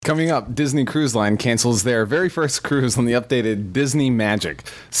Coming up, Disney Cruise Line cancels their very first cruise on the updated Disney Magic.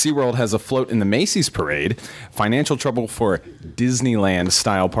 SeaWorld has a float in the Macy's parade, financial trouble for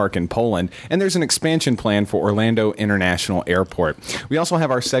Disneyland-style park in Poland, and there's an expansion plan for Orlando International Airport. We also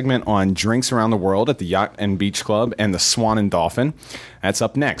have our segment on drinks around the world at the Yacht and Beach Club and the Swan and Dolphin. That's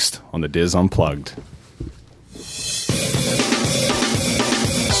up next on the Diz Unplugged.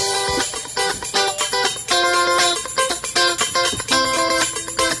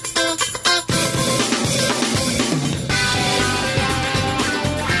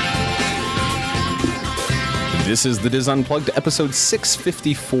 This is the Diz Unplugged, episode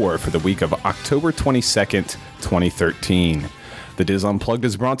 654 for the week of October 22nd, 2013. The Diz Unplugged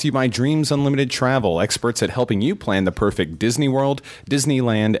is brought to you by Dreams Unlimited Travel, experts at helping you plan the perfect Disney World,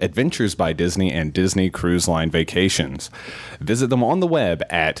 Disneyland, Adventures by Disney, and Disney Cruise Line vacations. Visit them on the web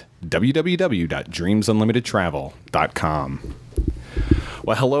at www.dreamsunlimitedtravel.com.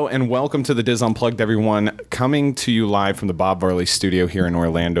 Well, hello and welcome to the Diz Unplugged, everyone. Coming to you live from the Bob Varley studio here in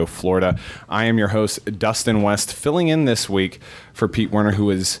Orlando, Florida. I am your host, Dustin West, filling in this week for Pete Werner, who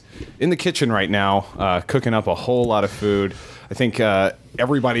is in the kitchen right now, cooking up a whole lot of food. I think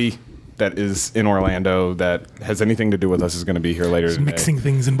everybody that is in Orlando that has anything to do with us is going to be here later today. Mixing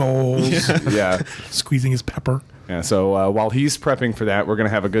things in bowls. Yeah. Squeezing his pepper. Yeah. So while he's prepping for that, we're going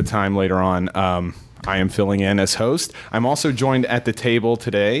to have a good time later on. I am filling in as host. I'm also joined at the table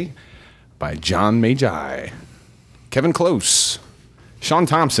today by John Magi, Kevin Close, Sean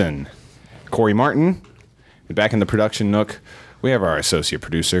Thompson, Corey Martin, and back in the production nook, we have our associate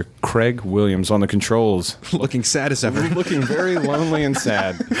producer, Craig Williams, on the controls. Looking sad as ever. Looking very lonely and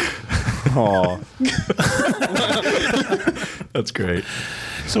sad. Aw. That's great.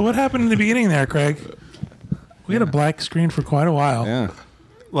 So what happened in the beginning there, Craig? We had a black screen for quite a while. Yeah.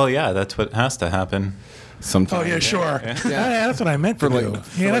 Well, yeah, that's what has to happen. Sometimes. Oh, yeah, sure. Yeah. That's what I meant to do.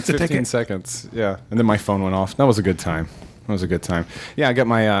 For like 15 seconds. Yeah. And then my phone went off. That was a good time. Yeah, I got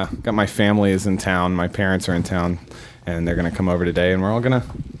my family is in town. My parents are in town, and they're going to come over today, and we're all going to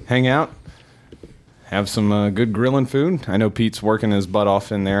hang out, have some good grilling food. I know Pete's working his butt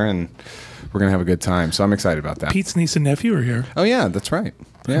off in there, and we're going to have a good time. So I'm excited about that. Pete's niece and nephew are here. Oh, yeah, that's right.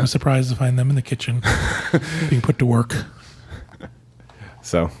 Yeah. I was surprised to find them in the kitchen being put to work.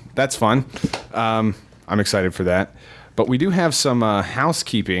 So that's fun. I'm excited for that. But we do have some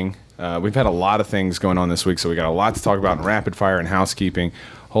housekeeping. We've had a lot of things going on this week, so we got a lot to talk about in Rapidfire and housekeeping.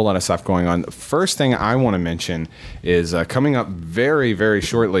 A whole lot of stuff going on. The first thing I want to mention is coming up very, very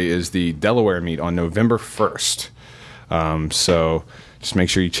shortly is the Delaware meet on November 1st. So just make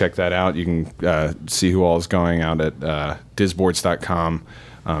sure you check that out. You can see who all is going out at dizboards.com.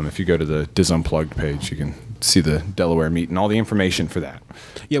 If you go to the Diz Unplugged page, you can see the Delaware meet and all the information for that.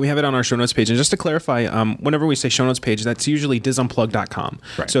 Yeah, we have it on our show notes page. And just to clarify, whenever we say show notes page, that's usually dizunplug.com.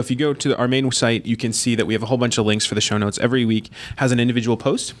 Right. So if you go to our main site, you can see that we have a whole bunch of links for the show notes. Every week has an individual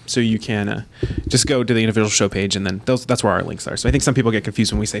post, so you can just go to the individual show page, and then that's where our links are. So I think some people get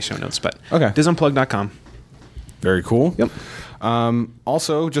confused when we say show notes, but okay. Dizunplug.com. Very cool. Yep.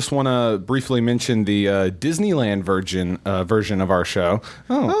 Also, just want to briefly mention the Disneyland version of our show.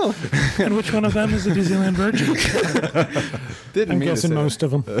 Oh. And which one of them is the Disneyland version? I'm guessing most of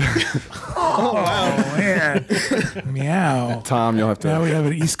them. Oh, man. Meow. Tom, you'll have to... Now we have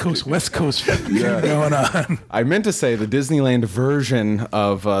an East Coast, West Coast going on. I meant to say the Disneyland version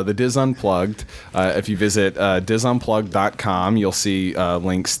of the Diz Unplugged. If you visit dizunplugged.com, you'll see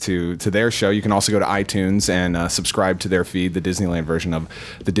links to their show. You can also go to iTunes and subscribe to their feed, the Disneyland version of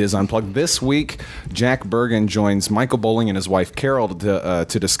the Diz Unplugged. This week, Jack Bergen joins Michael Bowling and his wife Carol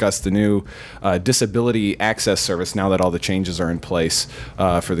to discuss the new disability access service now that all the changes are in place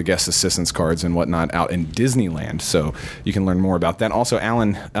for the guest assistance cards and whatnot out in Disneyland. So you can learn more about that. Also,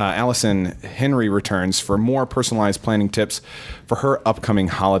 Allison Henry returns for more personalized planning tips for her upcoming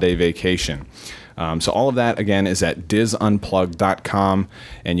holiday vacation. So all of that, again, is at dizunplugged.com,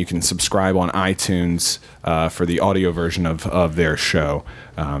 and you can subscribe on iTunes for the audio version of their show,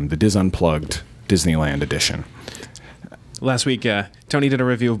 the Diz Unplugged Disneyland edition. Last week, Tony did a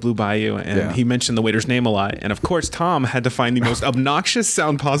review of Blue Bayou, and he mentioned the waiter's name a lot. And of course, Tom had to find the most obnoxious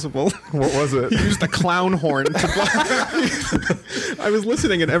sound possible. What was it? He used the clown horn. I was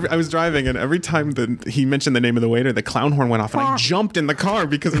listening, and I was driving, and every time that he mentioned the name of the waiter, the clown horn went off, and I jumped in the car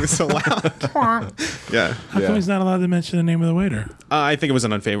because it was so loud. Yeah. How come he's not allowed to mention the name of the waiter? I think it was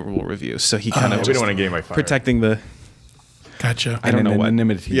an unfavorable review, so he kind of we don't want to get my fire. Protecting the... Gotcha. I don't know what.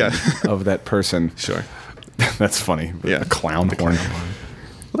 Anonymity of that person. Sure. That's funny. Yeah, clown horn. Well,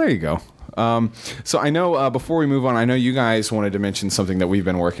 there you go. So I know before we move on, I know you guys wanted to mention something that we've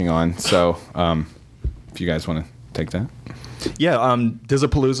been working on. So if you guys want to take that. Yeah,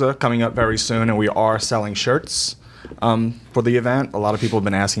 Dizzapalooza coming up very soon, and we are selling shirts for the event. A lot of people have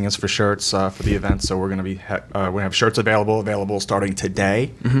been asking us for shirts for the event, so we're going to be we're going to have shirts available starting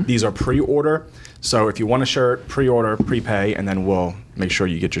today. These are pre-order, so if you want a shirt, pre-order, prepay, and then we'll make sure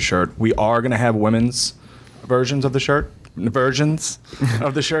you get your shirt. We are going to have women's versions of the shirt.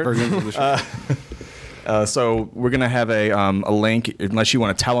 So we're going to have a link, unless you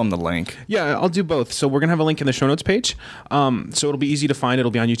want to tell them the link. Yeah, I'll do both. So we're gonna have a link in the show notes page. So it'll be easy to find.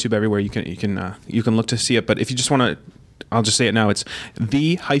 It'll be on YouTube everywhere. You can look to see it. But if you just want to, I'll just say it now. It's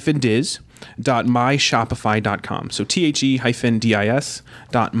the-diz.myshopify.com. So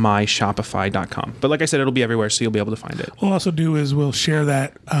THE-DIS.myshopify.com. But like I said, it'll be everywhere, so you'll be able to find it. What we'll also do is we'll share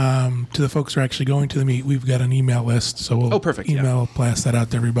that to the folks who are actually going to the meet. We've got an email list, so we'll blast that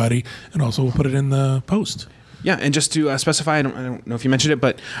out to everybody, and also we'll put it in the post. Yeah, and just to specify, I don't know if you mentioned it,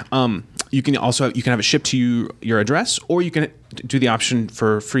 but you can have it shipped to your address, or you can do the option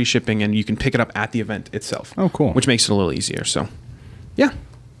for free shipping, and you can pick it up at the event itself. Oh, cool. Which makes it a little easier. So, yeah,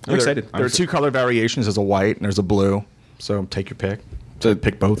 I'm excited. There are two color variations. There's a white and there's a blue. So take your pick. So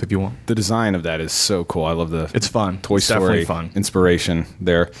pick both if you want. The design of that is so cool. I love It's fun. Toy It's Story definitely fun. inspiration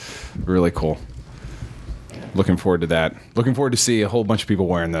there. Really cool. Looking forward to that. Looking forward to see a whole bunch of people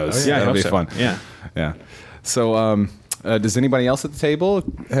wearing those. Yeah, I that'll hope be so. fun. Yeah. So, does anybody else at the table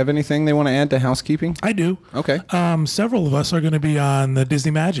have anything they want to add to housekeeping? I do. Okay. Several of us are going to be on the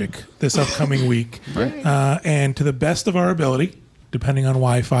Disney Magic this upcoming week. Right. And to the best of our ability, depending on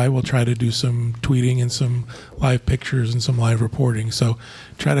Wi-Fi, we'll try to do some tweeting and some live pictures and some live reporting. So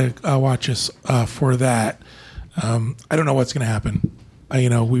try to watch us for that. I don't know what's going to happen.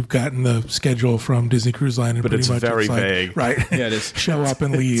 We've gotten the schedule from Disney Cruise Line, and But pretty it's much very it's like, vague. right? Yeah, it is. Show up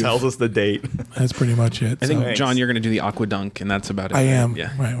and leave. Tells us the date. That's pretty much it. I think, So- John, you're going to do the aqua dunk, and that's about it. I am.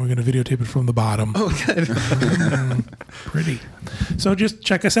 Yeah. Right. We're going to videotape it from the bottom. Oh, good. Pretty. So just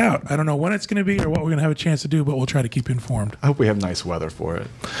check us out. I don't know when it's going to be or what we're going to have a chance to do, but we'll try to keep you informed. I hope we have nice weather for it.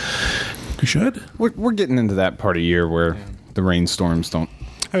 We should. We're getting into that part of year where the rainstorms don't.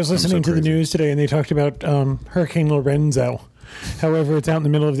 I was listening to the crazy. news today, and they talked about Hurricane Lorenzo. However, it's out in the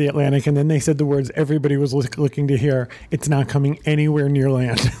middle of the Atlantic, and then they said the words everybody was looking to hear. It's not coming anywhere near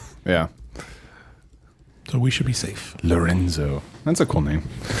land. Yeah. So we should be safe. Lorenzo. That's a cool name.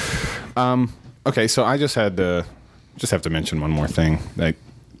 Okay, so I just have to mention one more thing. I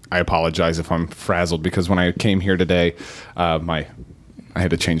apologize if I'm frazzled because when I came here today, I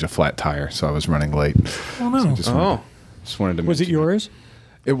had to change a flat tire, so I was running late. Oh no. So just wanted to. Was it mention- yours?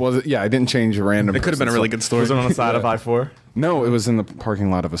 It was. Yeah, I didn't change a random. It could have been a really good story. Was it on the side of I-4? No, it was in the parking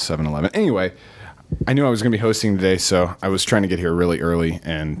lot of a 7-Eleven. Anyway, I knew I was going to be hosting today, so I was trying to get here really early,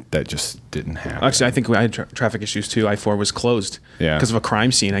 and that just didn't happen. Actually, I think I had traffic issues too. I-4 was closed Yeah. because of a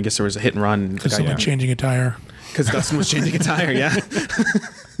crime scene. I guess there was a hit and run. Because someone changing a tire. Because Dustin was changing a tire, yeah.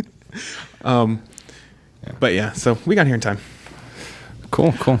 But yeah, so we got here in time.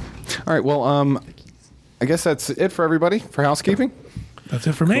 Cool. All right, well, I guess that's it for everybody for housekeeping. That's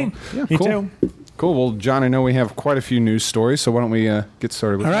it for me. Yeah, Me cool. too. Cool. Well, John, I know we have quite a few news stories, so why don't we get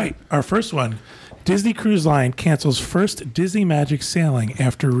started with All right. Our first one. Disney Cruise Line cancels first Disney Magic sailing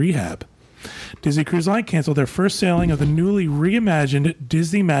after rehab. Disney Cruise Line canceled their first sailing of the newly reimagined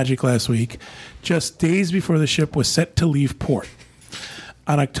Disney Magic last week, just days before the ship was set to leave port.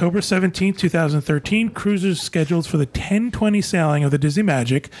 On October 17, 2013, cruisers scheduled for the 10:20 sailing of the Disney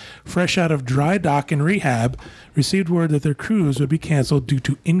Magic, fresh out of dry dock and rehab, received word that their cruise would be canceled due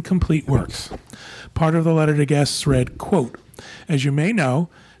to incomplete works. Part of the letter to guests read, quote, "As you may know,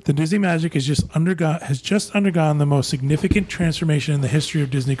 the Disney Magic has just undergone the most significant transformation in the history of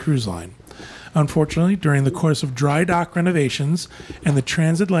Disney Cruise Line. Unfortunately, during the course of dry dock renovations and the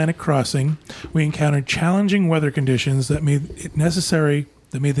transatlantic crossing, we encountered challenging weather conditions that made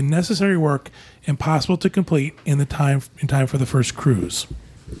the necessary work impossible to complete in time for the first cruise.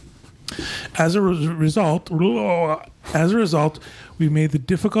 As a result, we made the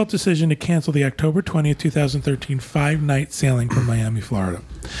difficult decision to cancel the October 20th, 2013 5-night sailing from Miami, Florida.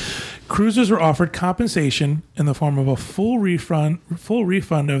 Cruisers were offered compensation in the form of a full refund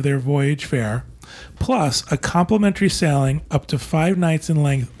of their voyage fare, plus a complimentary sailing up to 5 nights in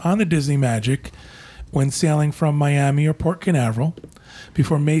length on the Disney Magic when sailing from Miami or Port Canaveral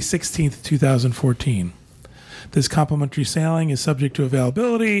before May 16th, 2014. This complimentary sailing is subject to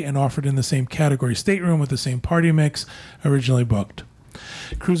availability and offered in the same category stateroom with the same party mix originally booked.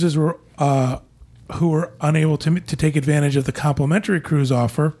 Cruises who were unable to take advantage of the complimentary cruise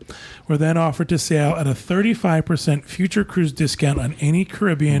offer were then offered to sail at a 35% future cruise discount on any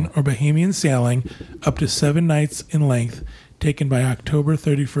Caribbean or Bahamian sailing up to 7 nights in length taken by October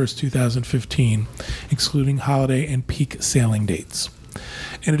 31st, 2015, excluding holiday and peak sailing dates.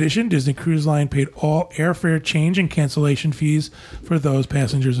 In addition, Disney Cruise Line paid all airfare change and cancellation fees for those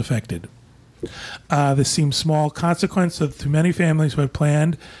passengers affected. This seems small consequence to many families who had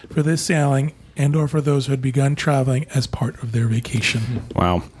planned for this sailing and or for those who had begun traveling as part of their vacation.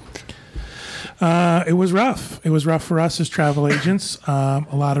 Wow. It was rough. It was rough for us as travel agents. A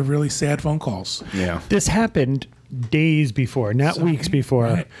lot of really sad phone calls. Yeah. This happened days before, not weeks before.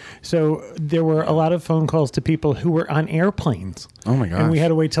 Right. So there were a lot of phone calls to people who were on airplanes. Oh my gosh. And we had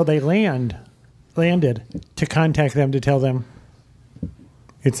to wait till they landed to contact them to tell them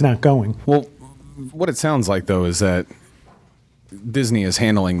it's not going. Well, what it sounds like, though, is that Disney is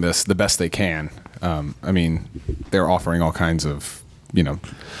handling this the best they can. I mean, they're offering all kinds of,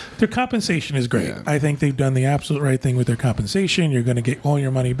 Their compensation is great. Yeah. I think they've done the absolute right thing with their compensation. You're going to get all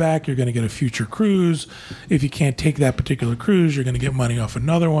your money back. You're going to get a future cruise. If you can't take that particular cruise, you're going to get money off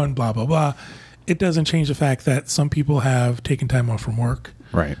another one, blah, blah, blah. It doesn't change the fact that some people have taken time off from work.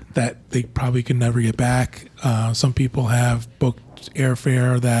 Right. That they probably can never get back. Some people have booked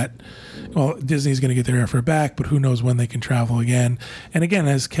airfare that, well, Disney's going to get their airfare back, but who knows when they can travel again. And again,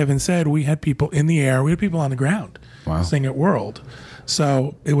 as Kevin said, we had people in the air. We had people on the ground. Wow. Staying at World.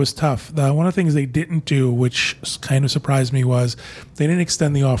 So it was tough. One of the things they didn't do, which kind of surprised me, was they didn't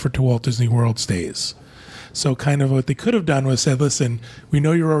extend the offer to Walt Disney World stays. So kind of what they could have done was said, listen, we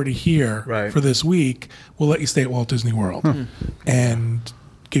know you're already here Right. for this week. We'll let you stay at Walt Disney World and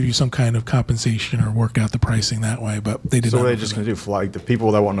give you some kind of compensation or work out the pricing that way. But they did So not. what are they do just that. going to do? Fly the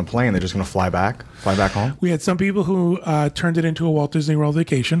people that want to plane? They're just going to fly back home? We had some people who turned it into a Walt Disney World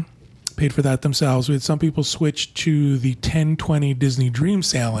vacation, paid for that themselves. We had some people switch to the 10/20 Disney Dream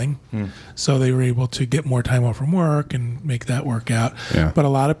sailing, so they were able to get more time off from work and make that work out. Yeah. But a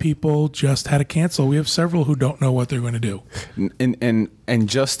lot of people just had to cancel. We have several who don't know what they're going to do. And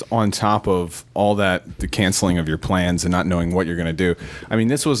just on top of all that, the canceling of your plans and not knowing what you're going to do. I mean,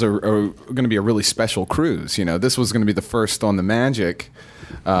 this was going to be a really special cruise. This was going to be the first on the Magic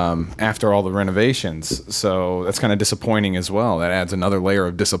after all the renovations. So that's kind of disappointing as well. That adds another layer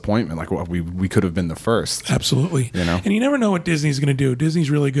of disappointment. Like, well, we could have been the first. Absolutely. And you never know what Disney's going to do. Disney's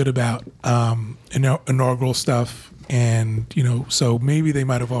really good about inaugural stuff. And, so maybe they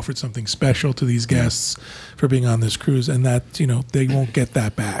might have offered something special to these guests for being on this cruise, and that, they won't get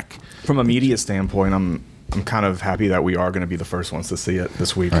that back. From a media standpoint, I'm kind of happy that we are going to be the first ones to see it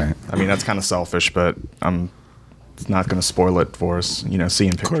this week. Right. I mean, that's kind of selfish, but it's not going to spoil it for us,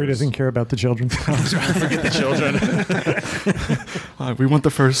 seeing pictures. Corey doesn't care about the children. Forget the children. We want the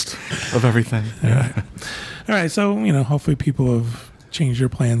first of everything. All right. So, hopefully people have changed their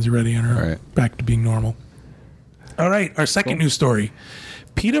plans already and are back to being normal. All right. Our second news story.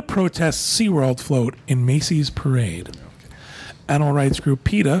 PETA protests SeaWorld float in Macy's parade. Animal rights group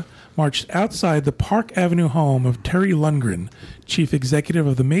PETA marched outside the Park Avenue home of Terry Lundgren, chief executive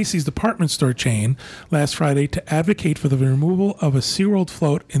of the Macy's department store chain, last Friday to advocate for the removal of a SeaWorld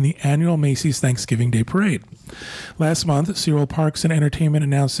float in the annual Macy's Thanksgiving Day Parade. Last month, SeaWorld Parks and Entertainment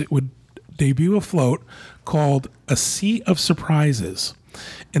announced it would debut a float called A Sea of Surprises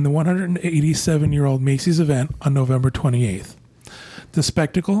in the 187-year-old Macy's event on November 28th. The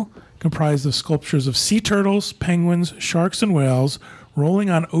spectacle, comprised of sculptures of sea turtles, penguins, sharks, and whales rolling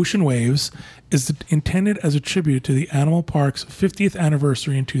on ocean waves, is intended as a tribute to the animal park's 50th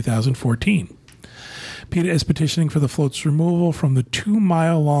anniversary in 2014. PETA is petitioning for the float's removal from the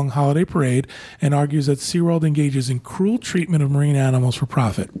 2-mile-long holiday parade and argues that SeaWorld engages in cruel treatment of marine animals for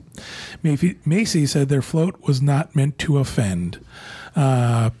profit. Macy said their float was not meant to offend.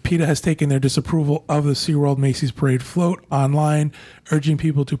 PETA has taken their disapproval of the SeaWorld Macy's Parade float online, urging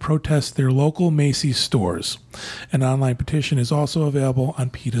people to protest their local Macy's stores. An online petition is also available on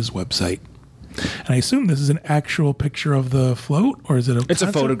PETA's website. And I assume this is an actual picture of the float, or is it It's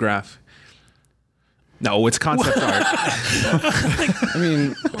a photograph. No, it's concept art. I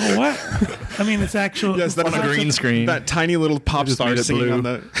mean, what? I mean, it's actual. Yes, that's On a green screen. That tiny little pop just star made it singing blue. on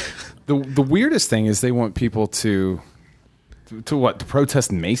the. the weirdest thing is they want people to what? To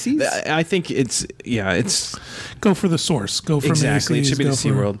protest Macy's? I think it's Go for the source. Go for exactly. Macy's. It should be the go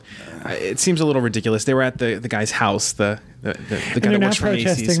for- SeaWorld. It seems a little ridiculous. They were at the guy's house, the guy And that they're not works for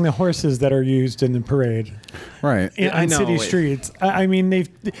Macy's. protesting the horses that are used in the parade Right. in, I on know. city streets. I mean,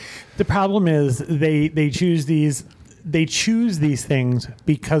 the problem is they choose these. They choose these things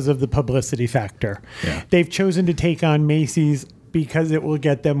because of the publicity factor. Yeah. They've chosen to take on Macy's because it will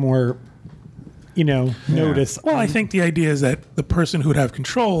get them more notice. Well, I think the idea is that the person who would have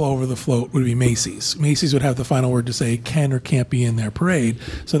control over the float would be Macy's. Macy's would have the final word to say can or can't be in their parade.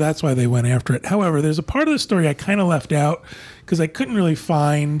 So that's why they went after it. However, there's a part of the story I kind of left out because I couldn't really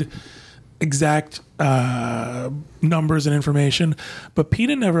find exact numbers and information. But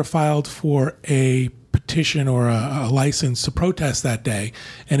PETA never filed for a petition or a license to protest that day.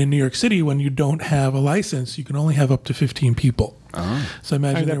 And in New York City, when you don't have a license, you can only have up to 15 people. Oh. So I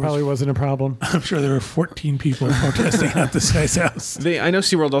imagine that probably wasn't a problem. I'm sure there were 14 people protesting at this guy's house. I know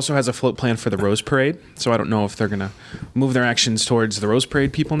SeaWorld also has a float plan for the Rose Parade, so I don't know if they're going to move their actions towards the Rose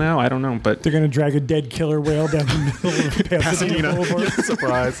Parade people now. I don't know, but they're going to drag a dead killer whale down the middle of Pasadena Boulevard.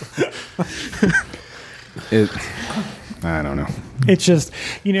 Surprise. I don't know. It's just,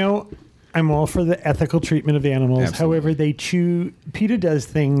 I'm all for the ethical treatment of the animals. Absolutely. However, PETA does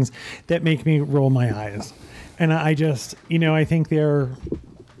things that make me roll my eyes. And I just, I think their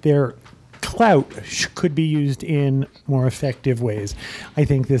clout could be used in more effective ways. I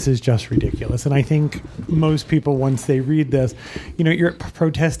think this is just ridiculous. And I think most people, once they read this, you're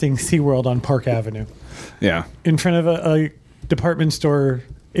protesting SeaWorld on Park Avenue. Yeah. In front of a department store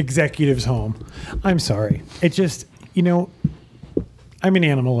executive's home. I'm sorry. It just, I'm an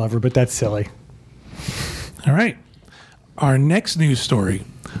animal lover, but that's silly. All right. Our next news story.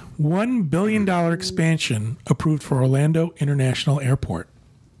 $1 billion expansion approved for Orlando International Airport.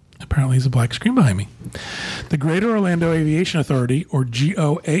 Apparently there's a black screen behind me. The Greater Orlando Aviation Authority, or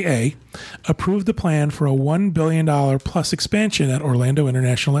GOAA, approved the plan for a $1 billion plus expansion at Orlando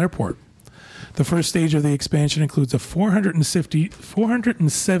International Airport. The first stage of the expansion includes a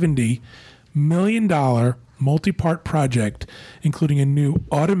 $470 million multi-part project, including a new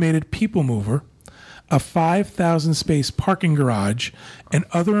automated people mover, a 5,000 space parking garage, and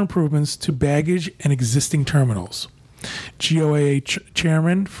other improvements to baggage and existing terminals. GOAA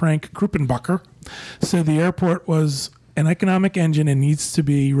Chairman Frank Gruppenbacher said the airport was an economic engine and needs to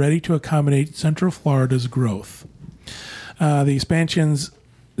be ready to accommodate Central Florida's growth. The expansion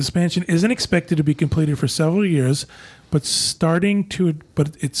isn't expected to be completed for several years, but it's starting to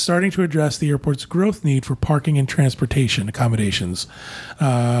address the airport's growth need for parking and transportation accommodations.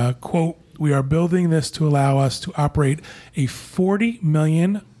 Quote, "We are building this to allow us to operate a 40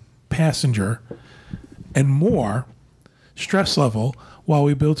 million passenger and more stress level while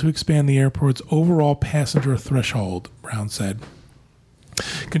we build to expand the airport's overall passenger threshold," Brown said.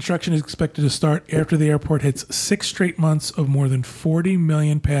 Construction is expected to start after the airport hits 6 straight months of more than 40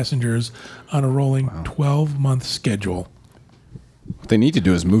 million passengers on a rolling 12-month schedule. What they need to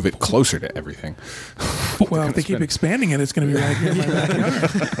do is move it closer to everything. Well, if they keep expanding it, it's going to be right here in my backyard.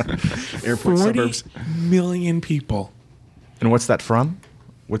 airport 40 suburbs. million people. And what's that from?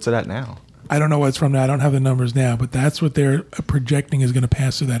 What's it at now? I don't know what it's from now. I don't have the numbers now, but that's what they're projecting is going to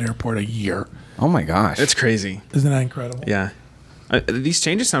pass through that airport a year. Oh my gosh. It's crazy. Isn't that incredible? Yeah. These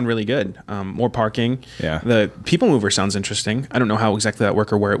changes sound really good. More parking. Yeah. The people mover sounds interesting. I don't know how exactly that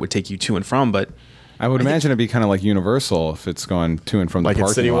work or where it would take you to and from, but I would imagine it'd be kind of like Universal if it's going to and from Like the at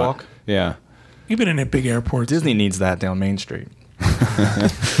parking City lot. Walk? Yeah. Even in a big airport. Disney needs that down Main Street.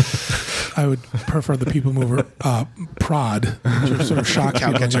 I would prefer the people mover prod, which sort of shocks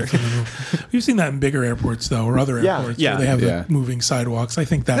people. We've seen that in bigger airports, though, or other airports Yeah. where they have Yeah. the moving sidewalks. I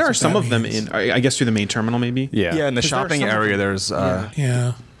think that's there are what some that of them means. in, I guess, through the main terminal, maybe. Yeah. Yeah, in the 'Cause there are shopping some of area, them- there's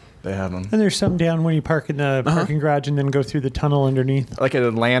Yeah. they have them. And there's some down when you park in the parking garage and then go through the tunnel underneath. Like at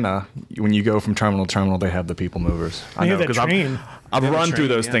Atlanta, when you go from terminal to terminal, they have the people movers. They have that 'cause train. I've have a run through train,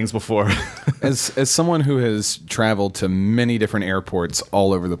 those yeah. things before. As someone who has traveled to many different airports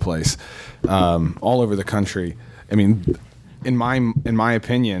all over the place, all over the country, I mean, in my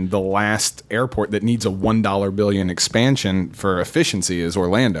opinion, the last airport that needs a $1 billion expansion for efficiency is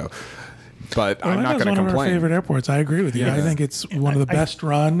Orlando. But I'm not Orlando's going to one of our complain. favorite airports. I agree with you. Yeah. I think it's one of the best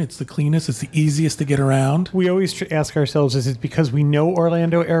run. It's the cleanest. It's the easiest to get around. We always ask ourselves, is it because we know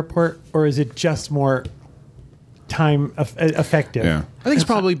Orlando Airport or is it just more time effective? Yeah. I think it's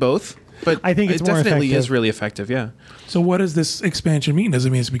probably both, but I think it's it more definitely effective. is really effective, yeah. So what does this expansion mean? Does it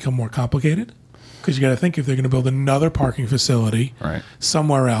mean it's become more complicated? Because you got to think if they're going to build another parking facility Right.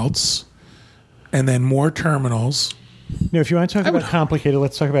 somewhere else, and then more terminals. No, if you want to talk about complicated,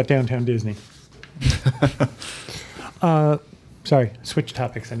 let's talk about downtown Disney. Sorry, switch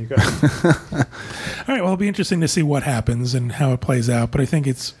topics and you go. All right. Well, it'll be interesting to see what happens and how it plays out. But I think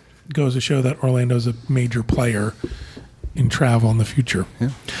it goes to show that Orlando's a major player in travel in the future.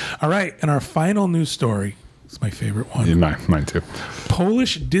 Yeah. All right. And our final news story is my favorite one. Yeah, mine too.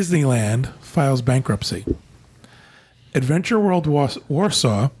 Polish Disneyland files bankruptcy. Adventure World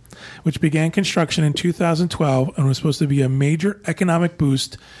Warsaw which began construction in 2012 and was supposed to be a major economic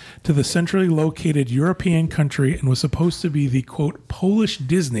boost to the centrally located European country and was supposed to be the, quote, Polish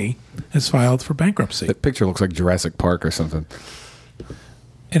Disney, has filed for bankruptcy. That picture looks like Jurassic Park or something.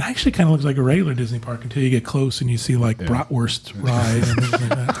 It actually kind of looks like a regular Disney park until you get close and you see like bratwurst ride and things like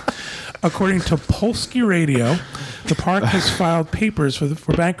that. According to Polski Radio, the park has filed papers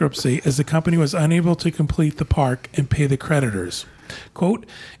for bankruptcy as the company was unable to complete the park and pay the creditors. Quote,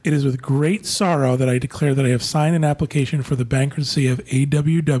 "It is with great sorrow that I declare that I have signed an application for the bankruptcy of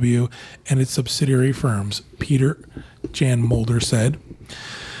AWW and its subsidiary firms," Peter Jan Mulder said.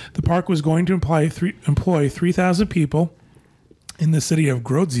 The park was going to employ 3,000 people in the city of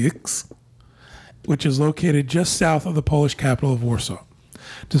Grodzisk, which is located just south of the Polish capital of Warsaw.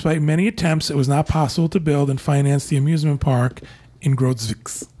 Despite many attempts, it was not possible to build and finance the amusement park in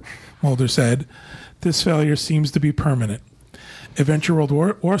Grodzisk, Mulder said. This failure seems to be permanent. Adventure World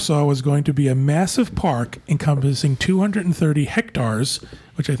Warsaw was going to be a massive park encompassing 230 hectares,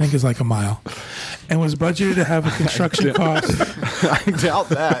 which I think is like a mile, and was budgeted to have a construction cost. I doubt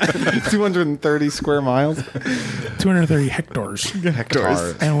that. 230 square miles? 230 hectares.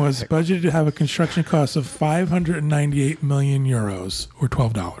 Hectares. And was budgeted to have a construction cost of 598 million euros, or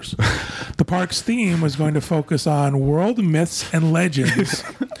 $12. The park's theme was going to focus on world myths and legends.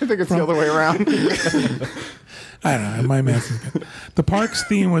 I think it's the other way around. I don't know. My math is good. The park's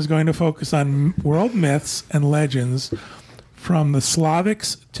theme was going to focus on world myths and legends from the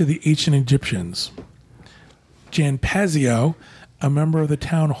Slavics to the ancient Egyptians. Jan Pazio, a member of the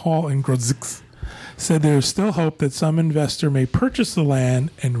town hall in Grodzisk, said there is still hope that some investor may purchase the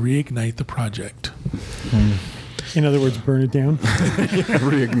land and reignite the project. In other words, burn it down.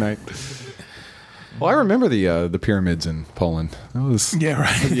 Reignite. Well, I remember the pyramids in Poland. That was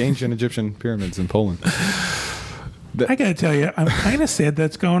right. the ancient Egyptian pyramids in Poland. I gotta tell you, I'm kind of sad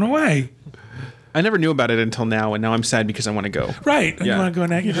that's going away. I never knew about it until now, and now I'm sad because I want to go. Right. Yeah. You want to go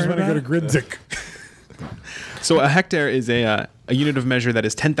next? You just want to go to Grodzisk. So a hectare is a unit of measure that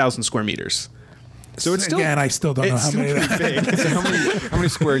is 10,000 square meters. So it's still, Again, I still don't know it's how still many that pretty big. So how many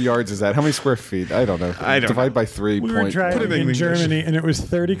square yards is that? How many square feet? I don't know. I don't Divide by 3. We were driving Put it in in English. Germany, and it was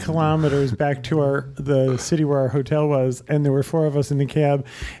 30 kilometers back to the city where our hotel was, and there were 4 of us in the cab,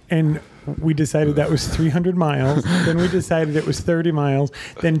 and we decided that was 300 miles. Then we decided it was 30 miles.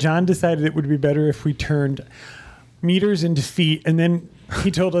 Then John decided it would be better if we turned meters into feet, and then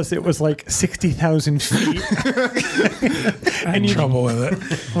he told us it was like 60,000 feet. I had trouble with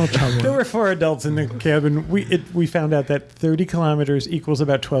it. Well, trouble with There it. were 4 adults in the cabin. We found out that 30 kilometers equals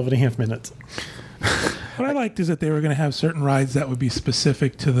about 12 and a half minutes. What I liked is that they were going to have certain rides that would be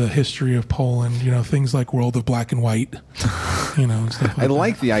specific to the history of Poland. You know, things like World of Black and White. You know, and stuff like I that.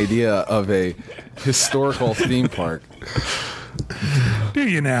 like the idea of a historical theme park. Do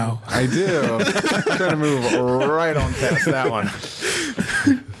you now? I do. I'm trying to move right on past that one.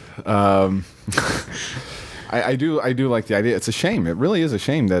 I do like the idea. It's a shame. It really is a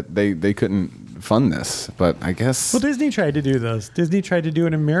shame that they couldn't fund this. But I guess Well, Disney tried to do this. Disney tried to do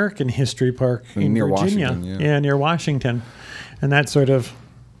an American history park in Near Virginia. Washington, yeah. Near Washington. And that sort of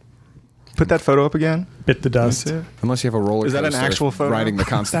Put that photo up again. bit the dust. unless you have a roller Is that an coaster actual photo? riding the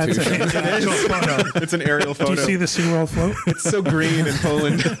That's Constitution. an actual photo. It's an aerial Do photo. you see the SeaWorld float? It's so green in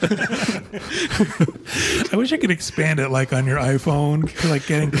Poland. I wish I could expand it like on your iPhone to like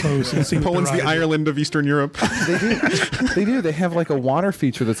getting close and see. what Poland's the ride is. Ireland of Eastern Europe. They do. They have like a water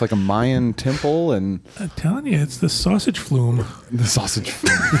feature that's like a Mayan temple and I'm telling you, it's the sausage flume. the sausage.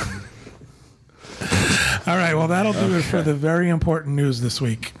 All right, well, that'll do it for the very important news this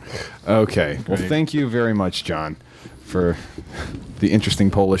week. Okay. Well, thank you very much, John, for the interesting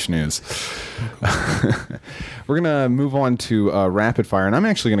Polish news. We're going to move on to Rapid Fire, and I'm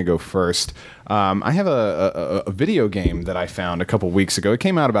actually going to go first. I have a video game that I found a couple weeks ago. It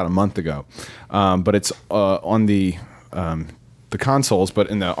came out about a month ago, but it's on the consoles, but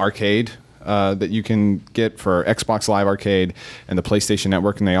in the arcade that you can get for Xbox Live Arcade and the PlayStation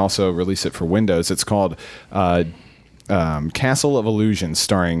Network, and they also release it for Windows. It's called Castle of Illusion,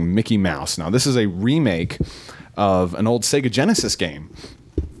 starring Mickey Mouse. Now, this is a remake of an old Sega Genesis game,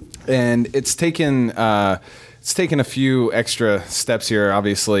 and it's taken a few extra steps here.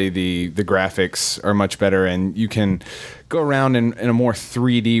 Obviously, the graphics are much better, and you can go around in a more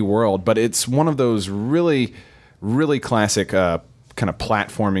 3D world. But it's one of those really, really classic kind of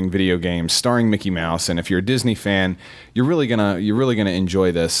platforming video games starring Mickey Mouse. And if you're a Disney fan, you're really gonna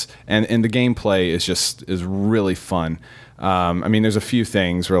enjoy this. And the gameplay is really fun. I mean, there's a few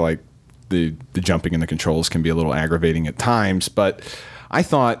things where like the jumping and the controls can be a little aggravating at times, but I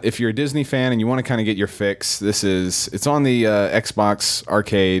thought if you're a Disney fan and you want to kind of get your fix, it's on the Xbox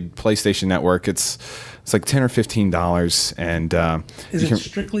Arcade PlayStation Network. It's like $10 or $15, and Is it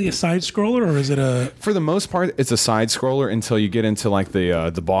strictly a side scroller, or is it a? for the most part, it's a side scroller until you get into like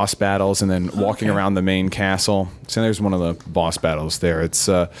the boss battles and then walking around the main castle. So there's one of the boss battles there. It's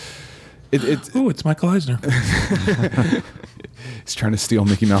It's Michael Eisner. he's trying to steal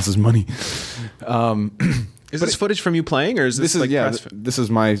Mickey Mouse's money. Is this footage from you playing, or is this like press? This is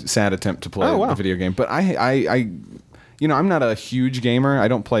my sad attempt to play Oh, wow. a video game. But I I'm not a huge gamer. I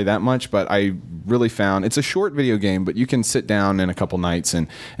don't play that much, but I really found it's a short video game, but you can sit down in a couple nights and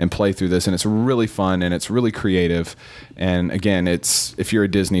play through this, and it's really fun and it's really creative. And again, if you're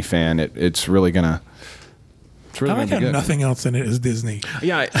a Disney fan, it's really gonna. It's really I like gonna how be good. nothing else in it is Disney.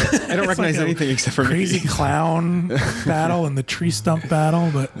 Yeah, I don't recognize like a anything except for Crazy Mickey. clown battle and the tree stump battle,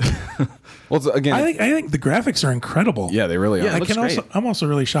 but Well, again, I think the graphics are incredible. yeah, they really are. Yeah, it looks great. I'm also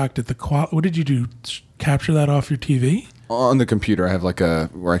really shocked at the quality. What did you do? Capture that off your TV? On the computer, I have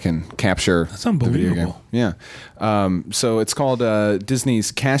where I can capture the video game. unbelievable. Yeah. So it's called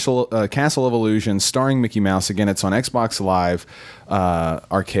Disney's Castle of Illusion, starring Mickey Mouse. Again, it's on Xbox Live,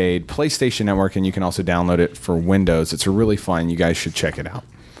 Arcade, PlayStation Network, and you can also download it for Windows. It's really fun. You guys should check it out.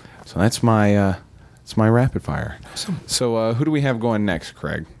 So that's my rapid fire. Awesome. So who do we have going next,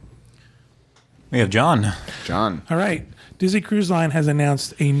 Craig? We have John. John. All right. Disney Cruise Line has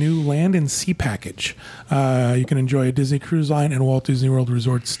announced a new land and sea package. You can enjoy a Disney Cruise Line and Walt Disney World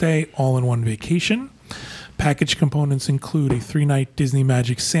Resort stay all in one vacation. Package components include a 3-night Disney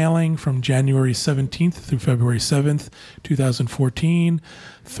Magic sailing from January 17th through February 7th, 2014,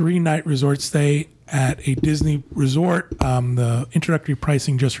 3-night resort stay at a Disney resort. The introductory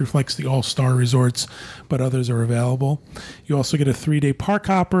pricing just reflects the all-star resorts, but others are available. You also get a 3-day park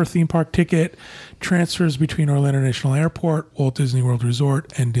hopper, theme park ticket, transfers between Orlando International Airport, Walt Disney World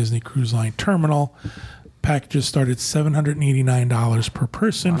Resort, and Disney Cruise Line Terminal. Packages start at $789 per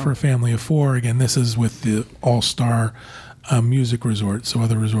person for a family of 4. Again, this is with the all-star music resort, so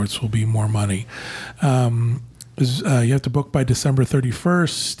other resorts will be more money. You have to book by December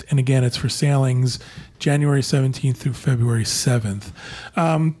 31st, and again, it's for sailings January 17th through February 7th.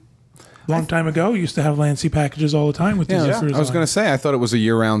 Long time ago, you used to have land sea packages all the time with Disney Cruise I was Line. going to say, I thought it was a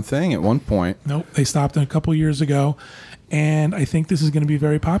year-round thing at one point. Nope, they stopped it a couple years ago, and I think this is going to be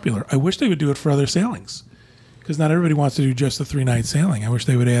very popular. I wish they would do it for other sailings, because not everybody wants to do just a 3-night sailing. I wish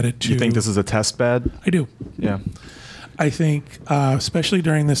they would add it to... You think this is a test bed? I do. Yeah. I think, especially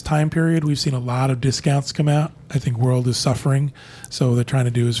during this time period, we've seen a lot of discounts come out. I think World is suffering, so what they're trying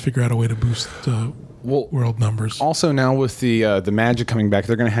to do is figure out a way to boost World numbers. Also, now with the Magic coming back,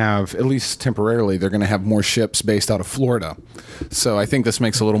 they're going to have, at least temporarily, they're going to have more ships based out of Florida. So I think this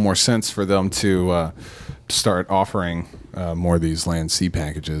makes a little more sense for them to start offering more of these land sea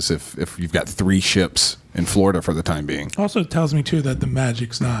packages if you've got 3 ships in Florida for the time being. Also, it tells me too that the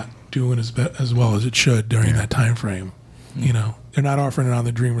Magic's not doing as well as it should during that time frame. You know, they're not offering it on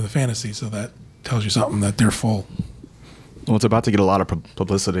the Dream or the Fantasy, so that tells you something that they're full. Well, it's about to get a lot of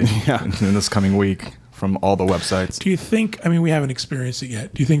publicity in this coming week from all the websites. Do you think, I mean, we haven't experienced it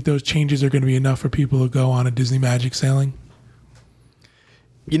yet. Do you think those changes are going to be enough for people to go on a Disney Magic sailing?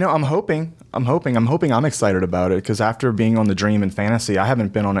 You know, I'm hoping I'm excited about it, because after being on the Dream and Fantasy, I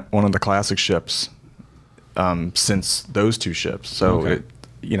haven't been on one of the classic ships since those 2 ships. So,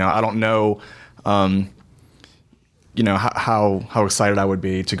 I don't know, how excited I would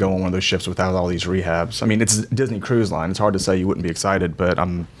be to go on one of those ships without all these rehabs. I mean, it's Disney Cruise Line. It's hard to say you wouldn't be excited, but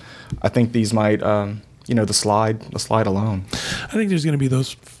I think these might, the slide alone. I think there's going to be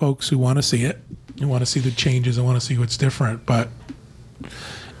those folks who want to see it, who want to see the changes and want to see what's different, but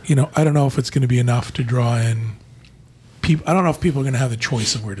I don't know if it's going to be enough to draw in people. I don't know if people are going to have the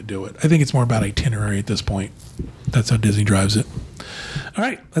choice of where to do it. I think it's more about itinerary at this point. That's how Disney drives it. All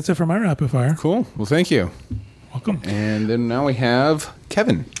right, that's it for my rapid fire. Cool. Well, thank you. Welcome. And then now we have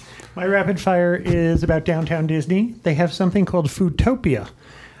Kevin. My rapid fire is about Downtown Disney. They have something called Foodtopia.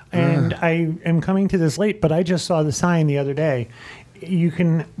 And I am coming to this late, but I just saw the sign the other day. You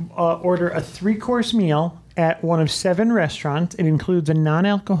can order a 3-course meal at one of 7 restaurants. It includes a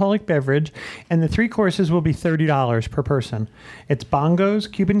non-alcoholic beverage, and the 3 courses will be $30 per person. It's Bongo's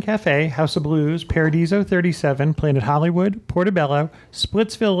Cuban Cafe, House of Blues, Paradiso 37, Planet Hollywood, Portobello,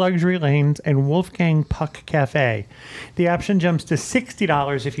 Splitsville Luxury Lanes, and Wolfgang Puck Cafe. The option jumps to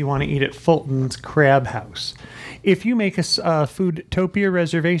 $60 if you want to eat at Fulton's Crab House. If you make a Foodtopia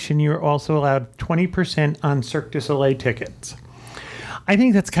reservation, you are also allowed 20% on Cirque du Soleil tickets. I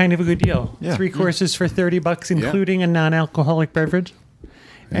think that's kind of a good deal. Yeah. 3 courses for $30, including a non-alcoholic beverage.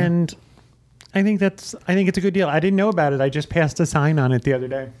 And I think it's a good deal. I didn't know about it. I just passed a sign on it the other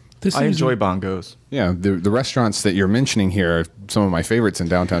day. I enjoy bongos. Yeah, the restaurants that you're mentioning here are some of my favorites in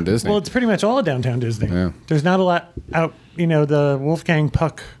downtown Disney. Well, it's pretty much all downtown Disney. Yeah. There's not a lot out, the Wolfgang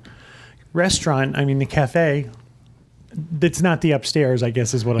Puck restaurant, the cafe, that's not the upstairs, I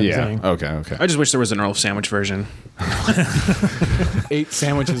guess is what I'm saying. Okay. I just wish there was an Earl sandwich version. 8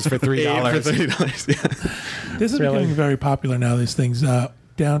 sandwiches for $3. $3, yeah. This is becoming very popular now, these things.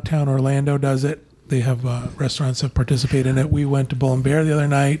 Downtown Orlando does it. They have restaurants have participated in it. We went to Bull and Bear the other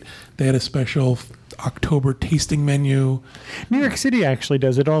night. They had a special October tasting menu. New York City actually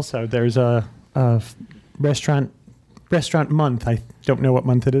does it also. There's a restaurant month. I don't know what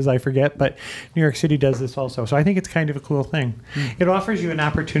month it is. I forget. But New York City does this also. So I think it's kind of a cool thing. It offers you an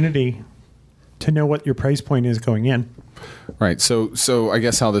opportunity to know what your price point is going in. Right. So I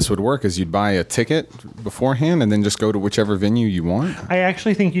guess how this would work is you'd buy a ticket beforehand and then just go to whichever venue you want. I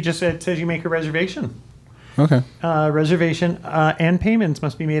actually think it says you make a reservation. Okay. Reservation and payments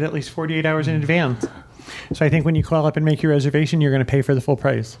must be made at least 48 hours in advance. So I think when you call up and make your reservation, you're going to pay for the full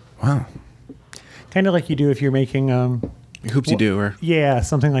price. Wow. Kind of like you do if you're making Hoopsie-doo or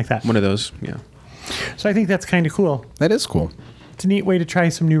something like that. one of those. Yeah. So I think that's kind of cool. That is cool. It's a neat way to try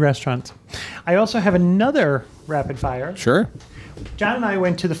some new restaurants. I also have another rapid fire. Sure. John and I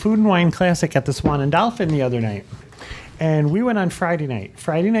went to the Food and Wine Classic at the Swan and Dolphin the other night. And we went on Friday night.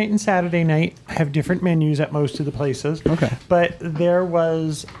 Friday night and Saturday night have different menus at most of the places. Okay. But there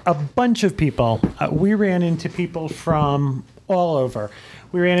was a bunch of people. We ran into people from all over.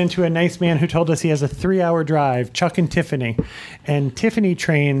 We ran into a nice man who told us he has a 3-hour drive, Chuck and Tiffany. And Tiffany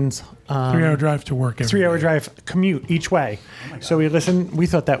trains... 3-hour drive to work. 3-hour drive commute each way. So we listened. We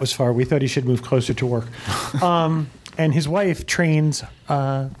thought that was far. We thought he should move closer to work. And his wife trains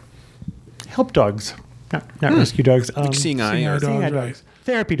help dogs, not rescue dogs. Seeing eye or seeing eye dogs, dogs.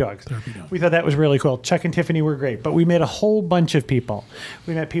 Therapy dogs. Therapy dogs. We thought that was really cool. Chuck and Tiffany were great, but we met a whole bunch of people.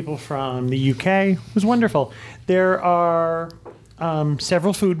 We met people from the UK. It was wonderful. There are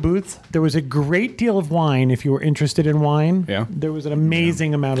several food booths. There was a great deal of wine if you were interested in wine. Yeah. There was an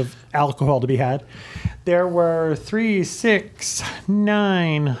amazing amount of alcohol to be had. There were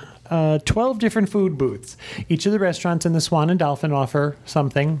 12 different food booths. Each of the restaurants in the Swan and Dolphin offer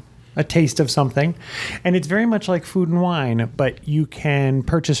something, a taste of something. And it's very much like Food and Wine, but you can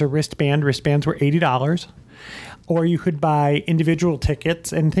purchase a wristband. Wristbands were $80. Or you could buy individual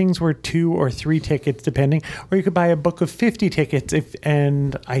tickets, and things were 2 or 3 tickets depending. Or you could buy a book of 50 tickets,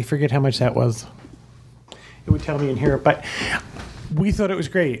 and I forget how much that was. It would tell me in here, but we thought it was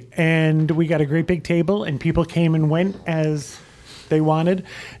great. And we got a great big table, and people came and went as they wanted.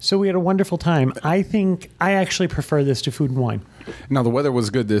 So we had a wonderful time. I actually prefer this to Food and Wine. Now, the weather was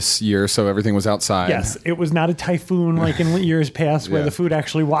good this year, so everything was outside. Yes, it was not a typhoon like in years past where Yeah. the food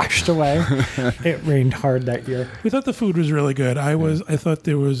actually washed away. It rained hard that year. We thought the food was really good. I thought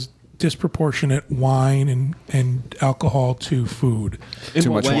there was disproportionate wine and alcohol to food.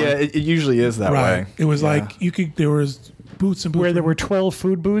 Too much wine. Yeah, it usually is that way. It was Yeah. like there was booths and booths Where there were 12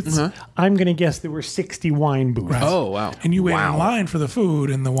 food booths, I'm going to guess there were 60 wine booths. Right. Oh, wow. And you waited in line for the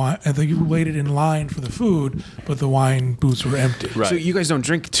food, and the wine. And you waited in line for the food, but the wine booths were empty. Right. So you guys don't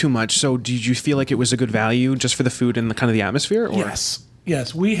drink too much. So did you feel like it was a good value just for the food and the kind of the atmosphere? Or?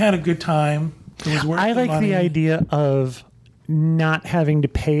 Yes, we had a good time. It was worth I like money. the idea of not having to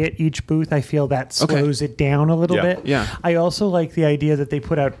pay at each booth. I feel that slows it down a little Yeah. bit. Yeah. I also like the idea that they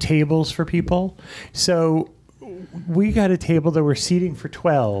put out tables for people. So we got a table that we're seating for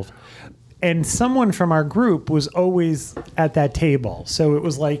 12. And someone from our group was always at that table. So it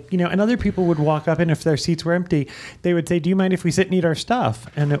was like, and other people would walk up, and if their seats were empty, they would say, "Do you mind if we sit and eat our stuff?"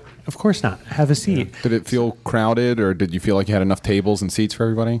 And of course not. Have a seat. Did it feel crowded, or did you feel like you had enough tables and seats for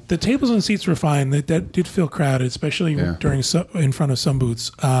everybody? The tables and seats were fine. That did feel crowded, especially during in front of some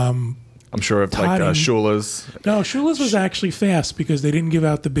booths. I'm sure if Todd and- Shula's. No, Shula's was actually fast because they didn't give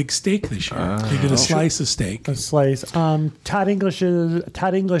out the big steak this year. They did a slice of steak. A slice. Todd English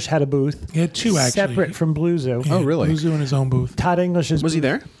had a booth. He had 2 actually. Separate from Blue Zoo. Oh, really? Blue Zoo in his own booth. Todd English's Was he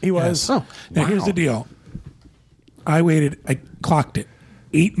there? He was. Yes. Now here's the deal. I clocked it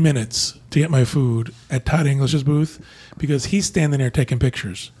 8 minutes to get my food at Todd English's booth because he's standing there taking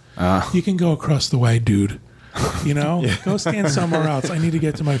pictures. You can go across the way, dude. Go stand somewhere else. I need to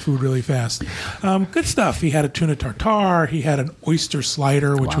get to my food really fast. Good stuff. He had a tuna tartare. He had an oyster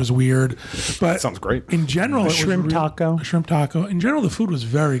slider, which was weird. But Sounds great. In general, A shrimp taco. A shrimp taco. In general, the food was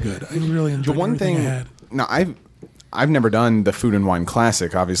very good. I really enjoyed The one everything thing, I had. now I've never done the Food and Wine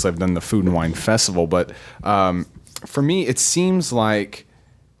Classic. Obviously, I've done the Food and Wine Festival, but for me, it seems like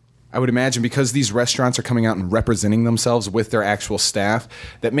I would imagine because these restaurants are coming out and representing themselves with their actual staff,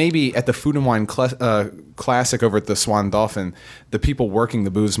 that maybe at the Food and Wine Classic over at the Swan Dolphin, the people working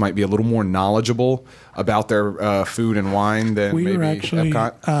the booths might be a little more knowledgeable about their food and wine than We maybe were actually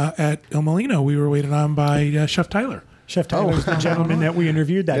Epcot. at El Molino. We were waited on by Chef Tyler. Chef Tyler was the gentleman that we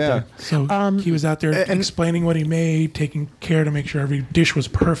interviewed that day. So he was out there explaining what he made, taking care to make sure every dish was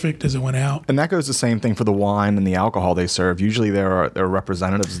perfect as it went out. And that goes the same thing for the wine and the alcohol they serve. Usually there are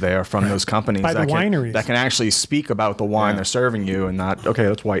representatives there from those companies By the wineries. that can actually speak about the wine they're serving you and not, okay,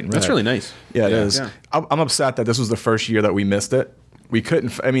 that's white and red. That's really nice. Yeah, it is. Yeah. I'm upset that this was the first year that we missed it. We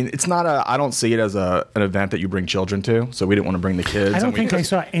couldn't. I mean, it's not I don't see it as an event that you bring children to. So we didn't want to bring the kids. I don't and we think I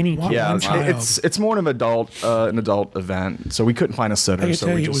saw any kids. Yeah, One child. it's more of an adult event. So we couldn't find a I sitter. can So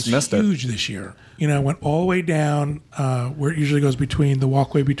tell we you, it just was missed it. huge this year. You know, I went all the way down where it usually goes between the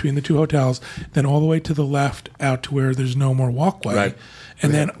walkway between the two hotels, then all the way to the left out to where there's no more walkway, Right.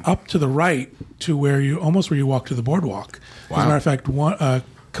 and then up to the right to where you walk to the boardwalk. As a matter of fact,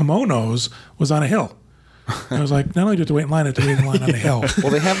 Kimonos was on a hill. And I was like, not only do you have to wait in line, I have to wait in line on the hill.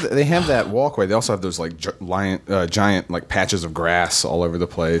 Well, they have that walkway. They also have those like giant like patches of grass all over the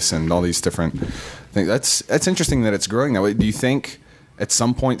place and all these different things. That's interesting that it's growing that way. Do you think at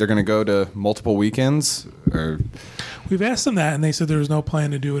some point they're going to go to multiple weekends? Or We've asked them that, and they said there was no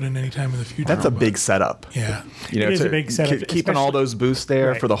plan to do it in any time in the future. That's a but- big setup. Yeah. You know, It is a big setup, Keeping all those booths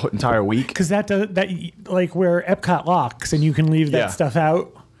there Right. for the entire week. Because that like where Epcot locks and you can leave that Yeah. stuff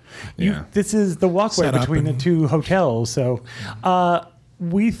out. Yeah. This is the walkway Set up between the and- two hotels. So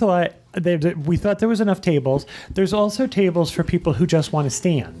we thought there was enough tables. There's also tables for people who just want to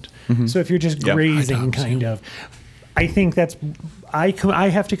stand. So if you're just grazing, High tops, kind of. I think that's. I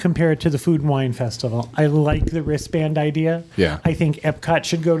have to compare it to the Food and Wine Festival. I like the wristband idea. Yeah. I think Epcot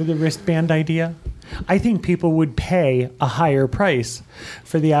should go to the wristband idea. I think people would pay a higher price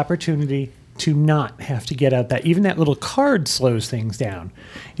for the opportunity to not have to get out that. Even that little card slows things down.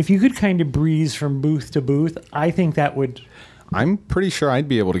 If you could kind of breeze from booth to booth, I think that would. I'm pretty sure I'd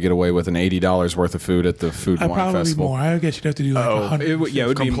be able to get away with an $80 worth of food at the Food and Wine Probably Festival. more. I guess you'd have to do like It would, yeah, it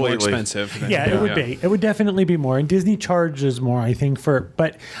would be more Completely. expensive. than- Yeah, it would be. It would definitely be more. And Disney charges more, I think,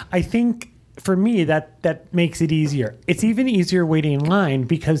 but I think for me that makes it easier. It's even easier waiting in line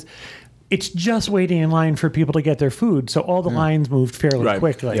because it's just waiting in line for people to get their food. So all the lines moved fairly Right.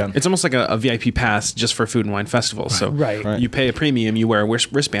 quickly. Yeah. It's almost like a VIP pass just for Food and Wine Festival. So Right. you pay a premium, you wear a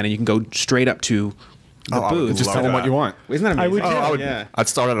wristband, and you can go straight up to the I would booth. Just love tell them what that. you want. Isn't that I amazing? would too. Yeah. I'd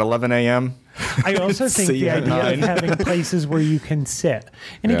start at 11 a.m. I also think See the you at idea of 9. having places where you can sit.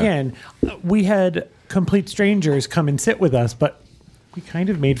 And Yeah. again, we had complete strangers come and sit with us, but we kind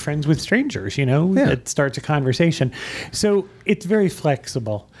of made friends with strangers, you know? Yeah. It starts a conversation. So it's very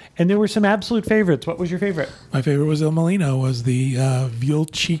flexible. And there were some absolute favorites. What was your favorite? My favorite was El Molino, was the veal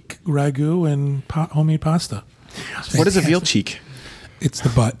cheek ragu and homemade pasta. What is a veal cheek? It's the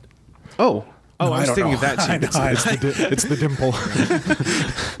butt. Oh, I was don't thinking know. of that I cheek. know. It's the dimple.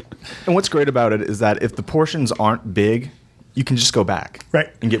 And what's great about it is that if the portions aren't big, you can just go back Right.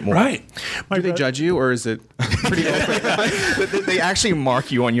 and get more. Right. My Do they bro- judge you, or is it pretty open? They actually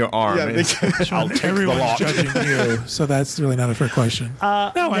mark you on your arm. Yeah, they It's- I'll take the Everyone's lot. judging you, so that's really not a fair question. No,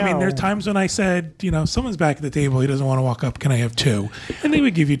 I mean, no. there are times when I said, someone's back at the table, he doesn't want to walk up, can I have two? And they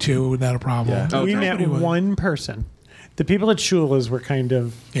would give you two without a problem. Yeah. We met Nobody would. one person. The people at Shula's were kind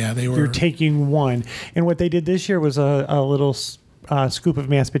of Yeah, they were. you're taking one, and what they did this year was a little scoop of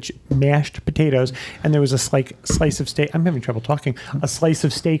mashed potatoes, and there was a slice of steak. I'm having trouble talking. A slice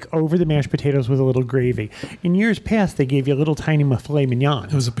of steak over the mashed potatoes with a little gravy. In years past, they gave you a little tiny filet mignon.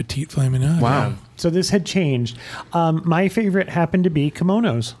 It was a petite flame mignon. Wow. So this had changed. My favorite happened to be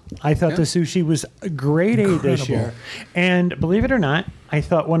kimonos. I thought the sushi was a grade A this Incredible. year, and believe it or not, I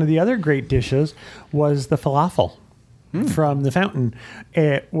thought one of the other great dishes was the falafel from the fountain.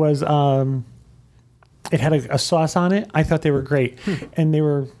 It was. It had a sauce on it. I thought they were great, and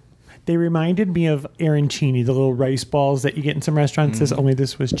they reminded me of arancini, the little rice balls that you get in some restaurants. Only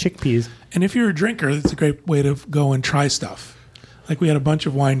this was chickpeas. And if you're a drinker, it's a great way to go and try stuff. Like we had a bunch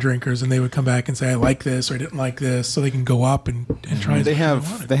of wine drinkers, and they would come back and say, "I like this" or "I didn't like this," so they can go up and try. They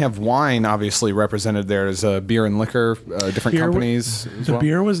something have wanted. wine obviously represented there as beer and liquor, different Beer companies. as The well.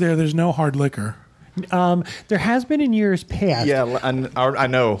 beer was there. There's no hard liquor. There has been in years past. Yeah, and I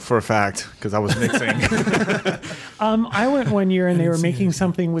know for a fact because I was mixing. I went one year and they were making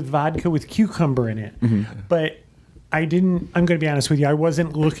something with vodka with cucumber in it, but I didn't. I'm going to be honest with you. I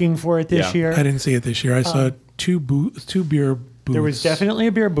wasn't looking for it this Yeah. year. I didn't see it this year. I saw two beer booths. There was definitely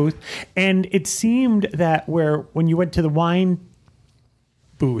a beer booth, and it seemed that when you went to the wine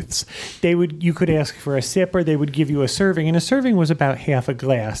booths. You could ask for a sip, or they would give you a serving, and a serving was about half a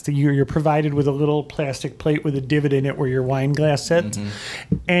glass. You're provided with a little plastic plate with a divot in it where your wine glass sits,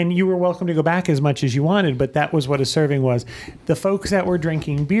 and you were welcome to go back as much as you wanted, but that was what a serving was. The folks that were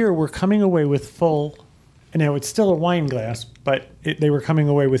drinking beer were coming away with full, and now it's still a wine glass, but they were coming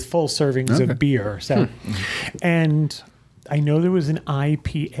away with full servings of beer. So, and I know there was an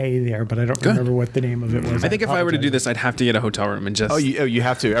IPA there, but I don't remember what the name of it was. I think if I were to do this, I'd have to get a hotel room and just. You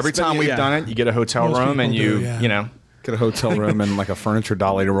have to. Every time we've done it, you get a hotel Most room and people you, do, yeah. you know. Get a hotel room and like a furniture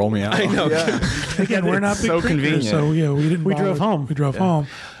dolly to roll me out. I know. Again, we're not big so drinkers, convenient. so yeah, we didn't. We bother. drove home. We drove home.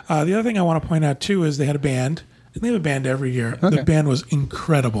 The other thing I want to point out too is they had a band. And they have a band every year. The band was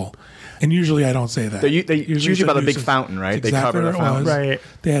incredible. And usually I don't say that. It's usually by the big fountain, right? Exactly They cover the where it fountain. was. Right.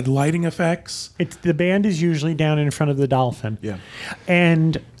 They had lighting effects. The band is usually down in front of the Dolphin. Yeah.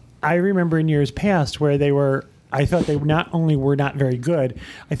 And I remember in years past where I thought they not only were not very good,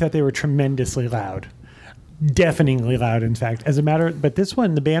 I thought they were tremendously loud. Deafeningly loud, in fact. But this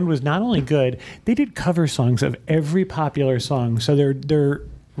one, the band was not only good, they did cover songs of every popular song. So their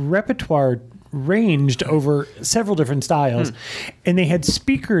repertoire ranged over several different styles. And they had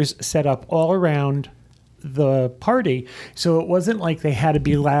speakers set up all around the party, so it wasn't like they had to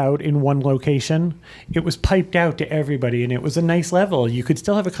be loud in one location. It was piped out to everybody, and it was a nice level. You could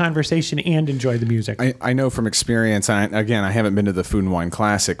still have a conversation and enjoy the music. I know from experience, and I haven't been to the Food and Wine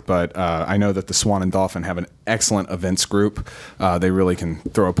Classic, but I know that the Swan and Dolphin have an excellent events group. They really can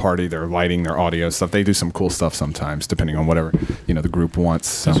throw a party, their lighting, their audio stuff. They do some cool stuff sometimes, depending on whatever the group wants.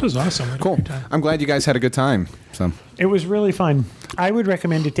 So. This was awesome. We had a Cool. great time. I'm glad you guys had a good time. So It was really fun. I would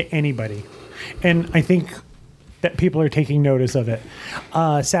recommend it to anybody. And I think that people are taking notice of it.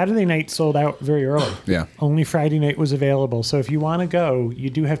 Saturday night sold out very early. Yeah. Only Friday night was available. So if you want to go,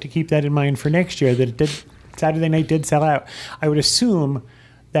 you do have to keep that in mind for next year, that Saturday night did sell out. I would assume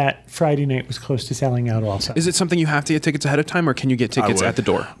that Friday night was close to selling out also. Is it something you have to get tickets ahead of time, or can you get tickets would. at the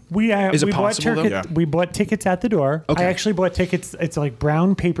door? Is it we possible, though? Yeah. We bought tickets at the door. Okay. I actually bought tickets. It's like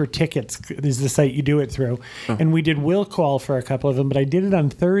Brown Paper Tickets is the site you do it through. And we did will call for a couple of them, but I did it on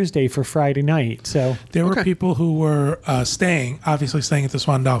Thursday for Friday night. So There were people who were staying at the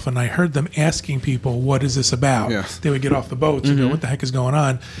Swan Dolphin. I heard them asking people, what is this about? Yeah. They would get off the boats and go, what the heck is going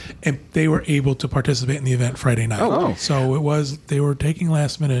on? And they were able to participate in the event Friday night. wow. So they were taking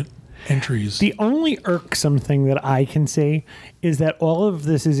last minute entries. the only irksome thing that I can see is that all of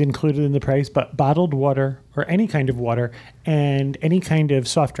this is included in the price, but bottled water or any kind of water and any kind of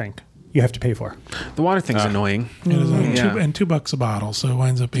soft drink you have to pay for. The water thing's annoying. It was like Yeah. $2 a bottle, so it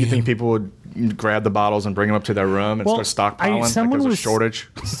winds up Do being. you think people would grab the bottles and bring them up to their room and Well, start stockpiling? someone Like there's a was- shortage.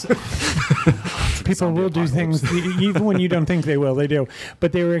 People will do things even when you don't think they will. They do.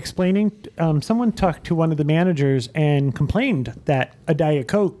 But they were explaining. Someone talked to one of the managers and complained that a Diet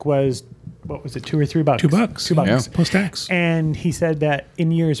Coke was, what was it, $2 or $3? $2. $2. Yeah. Plus tax. And he said that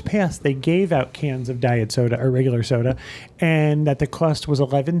in years past they gave out cans of diet soda or regular soda, and that the cost was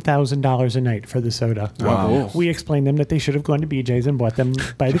 $11,000 a night for the soda. Wow. We explained them that they should have gone to BJ's and bought them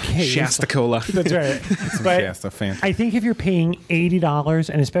by the case. Shasta Cola. That's right. But Shasta fan. I think if you're paying $80,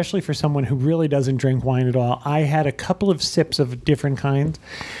 and especially for someone who really doesn't drink wine at all, I had a couple of sips of different kinds.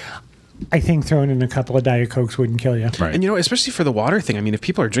 I think throwing in a couple of Diet Cokes wouldn't kill you. Right. And especially for the water thing. I mean, if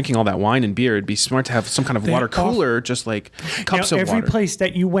people are drinking all that wine and beer, it'd be smart to have some kind of water cooler, just like cups Now, of every water. place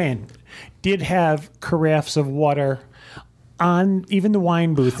that you went did have carafes of water on. Even the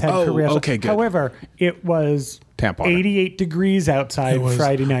wine booth had Oh, carafes. okay, good. However, it was Tap water. 88 degrees outside It was.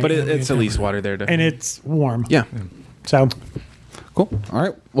 Friday night, But it's at least water there. and it's warm. Yeah. So Cool. All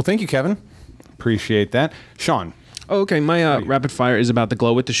right. Well, thank you, Kevin. Appreciate that. Sean. Oh, okay. My rapid fire is about the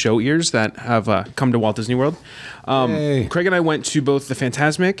glow with the show ears that have come to Walt Disney World. Yay. Craig and I went to both the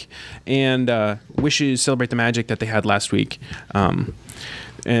Fantasmic and Wishes Celebrate the Magic that they had last week.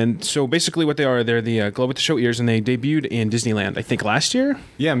 And so basically what they are, they're the glow with the show ears, and they debuted in Disneyland, I think, last year.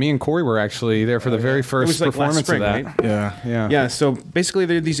 Yeah, me and Corey were actually there for the very first was like last performance spring, of that. right? Yeah, yeah. Yeah, so basically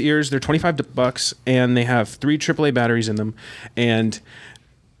they're these ears. They're $25, and they have 3 AAA batteries in them, and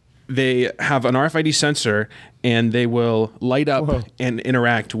they have an RFID sensor, and they will light up and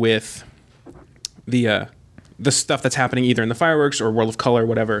interact with the stuff that's happening either in the fireworks or World of Color,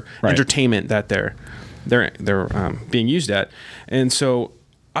 whatever entertainment that they're being used at. And so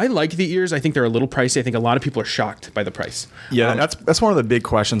I like the ears. I think they're a little pricey. I think a lot of people are shocked by the price. Yeah, that's one of the big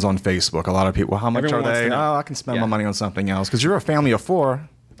questions on Facebook. A lot of people, how much Everyone are wants they? to know. Oh, I can spend Yeah. my money on something else. Because you're a family of 4.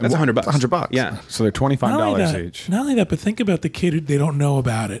 That's $100. $100. Yeah. So they're $25 Not only that, each. Not only that, but think about the kid who they don't know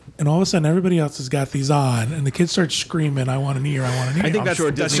about it, and all of a sudden everybody else has got these on, and the kid starts screaming, "I want an ear! I want an ear!" I think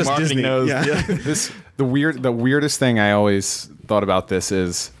that's just Disney. knows. Yeah. The weirdest thing I always thought about this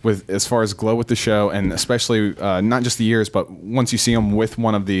is with as far as glow with the show, and especially not just the ears, but once you see them with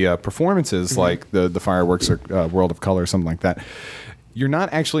one of the performances, like the fireworks or World of Color or something like that. You're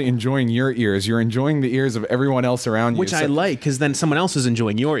not actually enjoying your ears. You're enjoying the ears of everyone else around you. Which I like, because then someone else is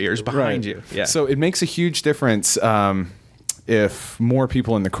enjoying your ears behind you. Yeah. So it makes a huge difference if more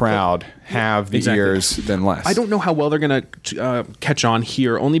people in the crowd have the ears than less. I don't know how well they're going to catch on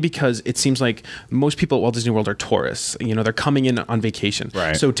here, only because it seems like most people at Walt Disney World are tourists. You know, they're coming in on vacation.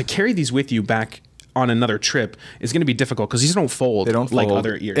 Right. So to carry these with you back on another trip is going to be difficult because these don't fold. They don't like fold.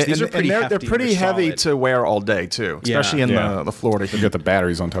 other ears. These are pretty they're hefty. pretty heavy solid. to wear all day too, especially in the Florida. You got the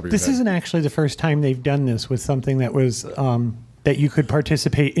batteries on top of your This head. isn't actually the first time they've done this with something that was that you could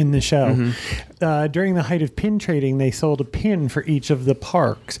participate in the show. During the height of pin trading, they sold a pin for each of the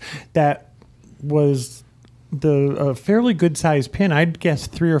parks that was a fairly good sized pin. I'd guess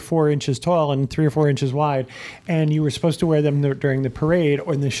 3 or 4 inches tall and 3 or 4 inches wide, and you were supposed to wear them during the parade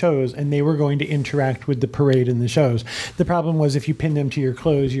or in the shows, and they were going to interact with the parade and the shows. The problem was if you pinned them to your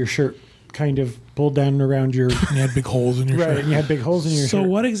clothes, your shirt kind of pulled down around your You had big holes in your right, shirt. and you had big holes in your So shirt.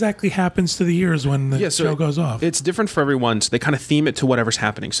 what exactly happens to the ears when the show goes off? It's different for everyone. So they kind of theme it to whatever's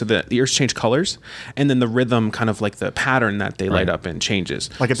happening. So the ears change colors, and then the rhythm, kind of like the pattern that they light up in, changes.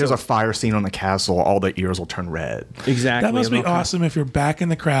 Like if there's a fire scene on the castle, all the ears will turn red. Exactly. That must be And they'll awesome if you're back in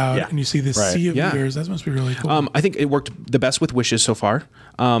the crowd and you see this sea of Yeah. ears. That must be really cool. I think it worked the best with Wishes so far.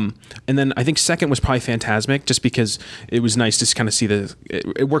 And then I think second was probably Phantasmic, just because it was nice to kind of see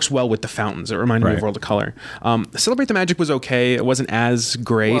it works well with the fountains. It reminded me of World of Color. Celebrate the Magic was okay. It wasn't as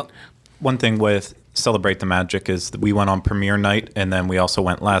great. Well, one thing with Celebrate the Magic is that we went on premiere night, and then we also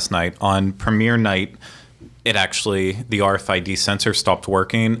went last night. On premiere night, the RFID sensor stopped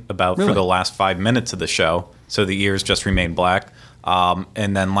working for the last 5 minutes of the show, so the ears just remained black.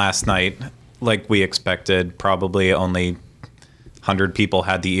 And then last night, like we expected, probably only 100 people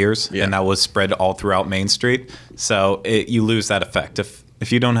had the ears, and that was spread all throughout Main Street. So you lose that effect.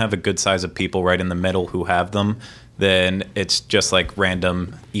 If you don't have a good size of people right in the middle who have them, then it's just like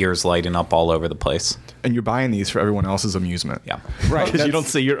random ears lighting up all over the place. And you're buying these for everyone else's amusement. Yeah. Right. Because you don't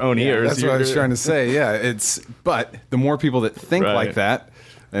see your own ears. That's what I was trying to say. Yeah, but the more people that think Right. like that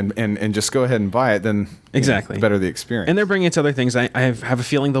and just go ahead and buy it, then Exactly. the better the experience. And they're bringing it to other things. I have a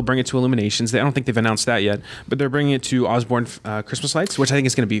feeling they'll bring it to Illuminations. I don't think they've announced that yet, but they're bringing it to Osborne Christmas lights, which I think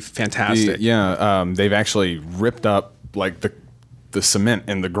is going to be fantastic. They've actually ripped up like the cement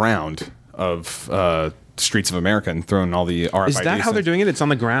in the ground of Streets of America and thrown all the RFID. Is that how they're doing it? It's on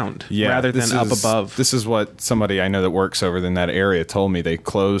the ground rather than up above. This is what somebody I know that works over in that area told me. They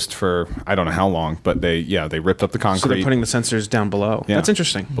closed for I don't know how long, but they ripped up the concrete. So they're putting the sensors down below. Yeah. That's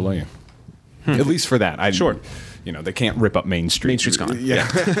interesting. below you. At least for that. Sure. They can't rip up Main Street. Main Street's gone. Yeah.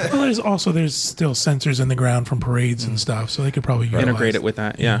 well, there's still sensors in the ground from parades and stuff, so they could probably Integrate it with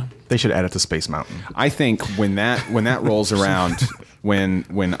that. Yeah. They should add it to Space Mountain. I think when that rolls around,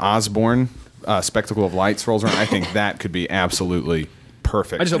 when Osborne Spectacle of Lights rolls around, I think that could be absolutely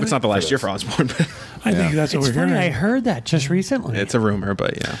perfect. I just hope it's not the last year for Osborne. But I think that's what It's we're funny, I hearing. heard that just recently. it's a rumor,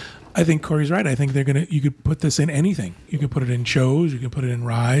 but yeah. I think Corey's right. I think you could put this in anything. You could put it in shows. You could put it in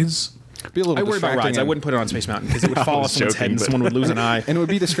rides. Be a little I worry about distracting rides. I and- wouldn't put it on Space Mountain because it would fall off was someone's head joking, and but- someone would lose an eye. And it would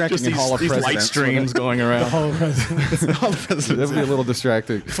be distracting in Hall of these light Presidents. streams going around. That would be a little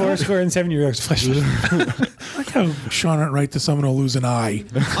distracting. 4 and 7 year olds flesh. I like how Sean went right to someone will lose an eye.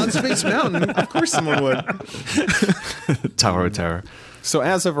 On Space Mountain, of course someone would. Tower of Terror. So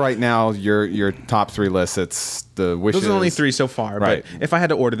as of right now, your top 3 lists, it's the Wishes. Those are only 3 so far, Right. but if I had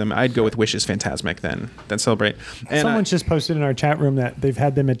to order them, I'd go with Wishes Phantasmic then Celebrate. And Someone's just posted in our chat room that they've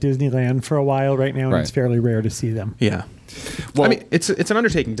had them at Disneyland for a while right now, and Right. it's fairly rare to see them. yeah. Well, I mean, it's an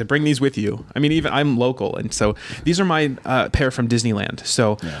undertaking to bring these with you. I mean, even I'm local, and so these are my pair from Disneyland.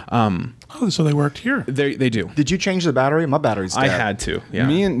 So Oh, so they worked here. they do. Did you change the battery? My battery's dead. I had to. Yeah.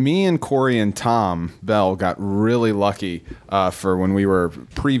 Me and Corey and Tom Bell got really lucky for when we were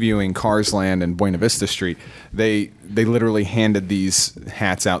previewing Cars Land and Buena Vista Street. They literally handed these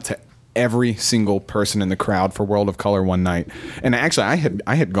hats out to every single person in the crowd for World of Color one night. And actually,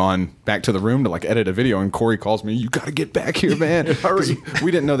 I had gone back to the room to like edit a video, and Corey calls me, "You got to get back here, man! Hurry!"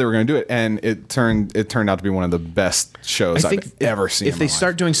 We didn't know they were going to do it, and it turned out to be one of the best shows I've ever seen. If in they my life.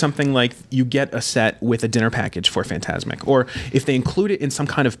 start doing something like you get a set with a dinner package for Phantasmic, or if they include it in some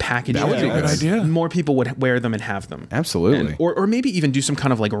kind of package, That would be a good idea. More people would wear them and have them. Absolutely. Or maybe even do some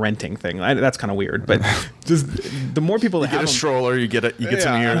kind of like renting thing. That's kind of weird, but just the more people that You get have a them, stroller, you get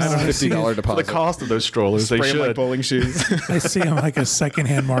some ears. $50 For deposit. the cost of those strollers, they spray them like should. bowling shoes. I see them like a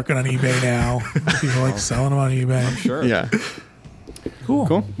secondhand market on eBay now. People like selling them on eBay. Sure. Yeah. Cool.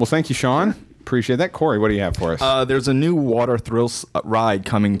 Cool. Well, thank you, Sean. Appreciate that. Corey, what do you have for us? There's a new water thrills ride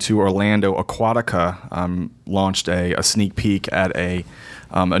coming to Orlando. Aquatica launched a sneak peek at a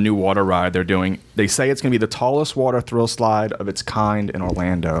new water ride they're doing. They say it's going to be the tallest water thrill slide of its kind in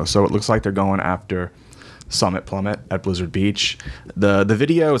Orlando. So it looks like they're going after Summit Plummet at Blizzard Beach. The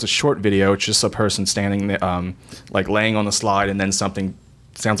video is a short video. It's just a person standing there, like laying on the slide, and then something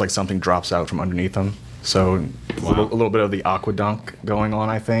sounds like something drops out from underneath them. So a little bit of the aqua dunk going on,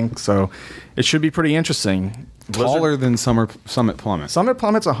 I think. So it should be pretty interesting. Taller than Summit Plummet. Summit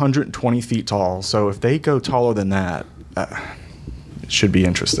Plummet's 120 feet tall. So if they go taller than that, it should be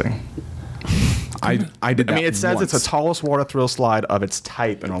interesting. I did that I mean, it says once. it's the tallest water thrill slide of its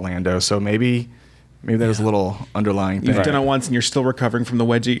type in Orlando. So maybe there's a little underlying thing. You've done it once and you're still recovering from the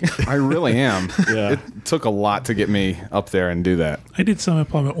wedgie. I really am. Yeah. It took a lot to get me up there and do that. I did Summit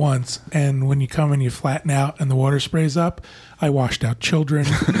Plummet once, and when you come and you flatten out and the water sprays up, I washed out children.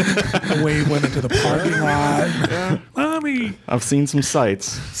 The wave went into the parking lot. Mommy! I've seen some sights.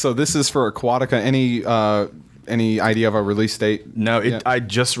 So this is for Aquatica. Any idea of a release date? No, yet? I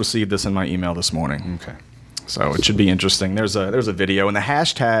just received this in my email this morning. Okay. So it should be interesting. There's a video, and the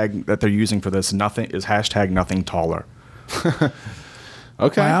hashtag that they're using for this is #nothing taller.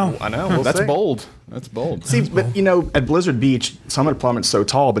 Okay. Wow. I know. We'll That's see. bold. That's bold. See, but at Blizzard Beach, Summit Plummet's so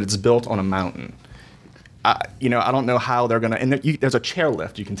tall, but it's built on a mountain. I don't know how they're gonna. And there's a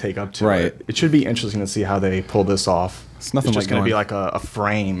chairlift you can take up to Right. it. It should be interesting to see how they pull this off. It's nothing just like going to be going- like a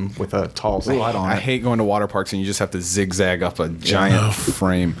frame with a tall slide on I it. hate going to water parks and you just have to zigzag up a giant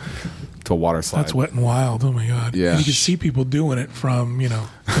frame to a water slide. That's wet and wild. Oh my God. Yeah. And you can see people doing it from,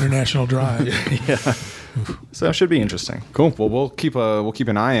 International Drive. So it should be interesting. Cool. Well, we'll keep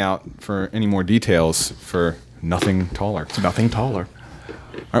an eye out for any more details for Nothing Taller. Nothing taller.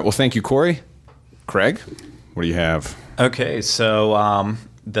 All right. Well, thank you, Corey. Craig, what do you have? Okay, so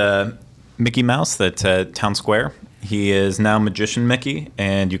the Mickey Mouse that's at Town Square, he is now Magician Mickey,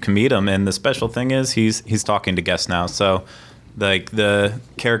 and you can meet him. And the special thing is he's talking to guests now. So, like the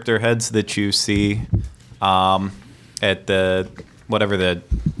character heads that you see at the whatever the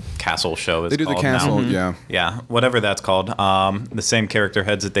castle show is They do called the castle, now. yeah. Yeah, whatever that's called. The same character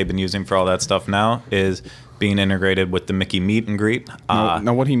heads that they've been using for all that stuff now is being integrated with the Mickey meet and greet.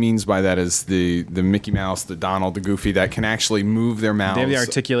 Now, what he means by that is the Mickey Mouse, the Donald, the Goofy that can actually move their mouths. They have the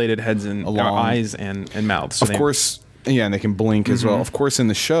articulated heads and Along. eyes and mouths. So Of course, yeah, and they can blink as well. Of course, in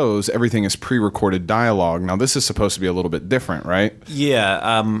the shows, everything is pre-recorded dialogue. Now, this is supposed to be a little bit different, right? Yeah,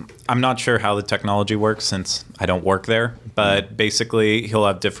 I'm not sure how the technology works since I don't work there, but basically he'll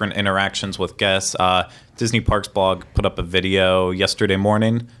have different interactions with guests. Disney Parks blog put up a video yesterday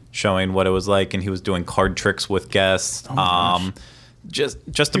morning showing what it was like, and he was doing card tricks with guests. Just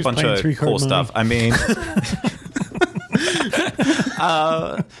a was bunch playing of three-card cool money. stuff. I mean,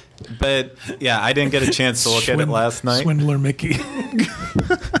 but yeah, I didn't get a chance to look at it last night. Swindler Mickey. Mickey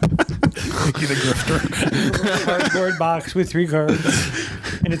the Grifter. Cardboard box with 3 cards,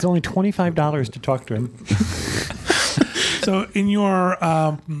 and it's only $25 to talk to him. So in your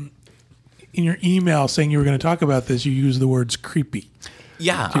email saying you were going to talk about this, you used the words creepy.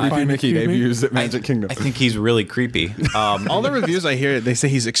 Yeah, you Creepy find Mickey it creepy? debuts at Magic Kingdom. I think he's really creepy. all the reviews I hear, they say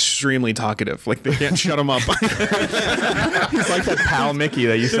he's extremely talkative. Like they can't shut him up. He's like that pal Mickey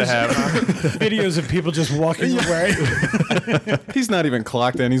they used to have. Videos of people just walking away. He's not even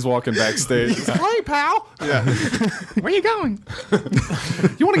clocked in. He's walking backstage. He's like, hey, pal. Yeah. Where you going?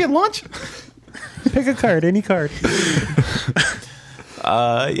 You want to get lunch? Pick a card, any card.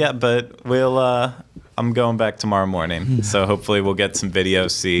 Yeah, but I'm going back tomorrow morning, so hopefully we'll get some video.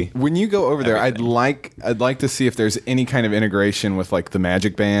 See, When you go over there, I'd like to see if there's any kind of integration with like the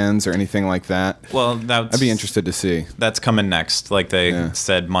magic bands or anything like that. well, that's I'd be interested to see. That's coming next. Like they Yeah.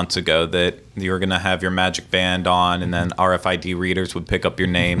 said months ago that you were going to have your magic band on, and then RFID readers would pick up your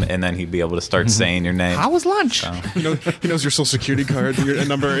name, and then he'd be able to start saying your name. How was lunch? He knows your social security card, your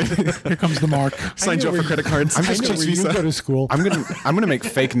number. Here comes the mark. Signs you up for credit cards. I'm I just know Chase where you Visa. go to school. I'm gonna make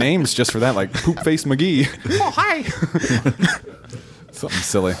fake names just for that, like Poop Face McGee. Oh hi. Something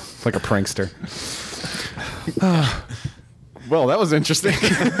silly, like a prankster. Well, that was interesting.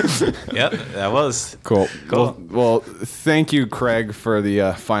 Yep, that was Cool. Cool. Well, thank you, Craig, for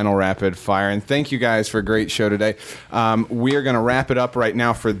the final rapid fire, and thank you guys for a great show today. We are going to wrap it up right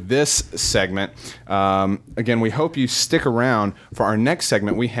now for this segment. Again, we hope you stick around for our next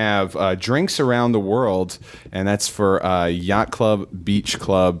segment. We have Drinks Around the World, and that's for Yacht Club, Beach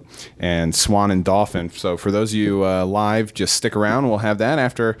Club, and Swan and Dolphin. So for those of you live, just stick around. We'll have that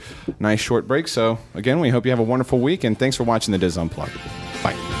after a nice short break. So again, we hope you have a wonderful week, and thanks for watching the Diz Unplugged.